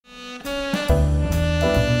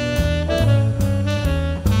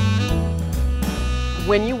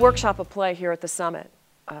When you workshop a play here at the Summit,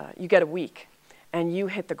 you get a week, and you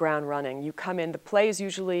hit the ground running. You come in, the play is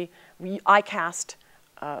usually, I cast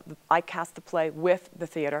the play with the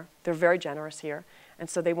theater. They're very generous here, and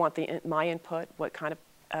so they want my input, what kind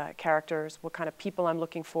of characters, what kind of people I'm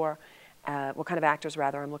looking for, what kind of actors,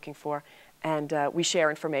 rather, I'm looking for. And we share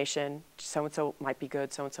information. So-and-so might be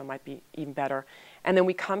good, so-and-so might be even better. And then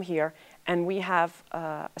we come here, and we have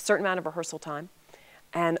a certain amount of rehearsal time,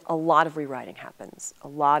 and a lot of rewriting happens, a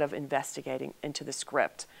lot of investigating into the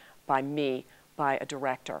script by me, by a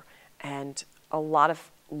director, and a lot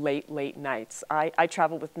of late nights. I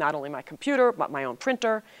travel with not only my computer, but my own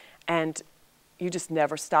printer, and you just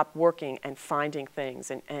never stop working and finding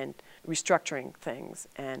things and restructuring things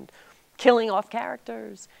and killing off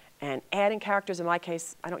characters and adding characters. In my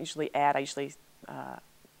case, I don't usually add, I usually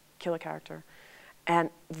kill a character.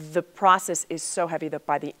 And the process is so heavy that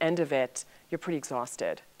by the end of it, you're pretty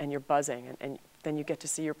exhausted and you're buzzing, and then you get to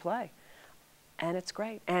see your play. And it's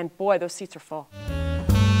great. And boy, those seats are full.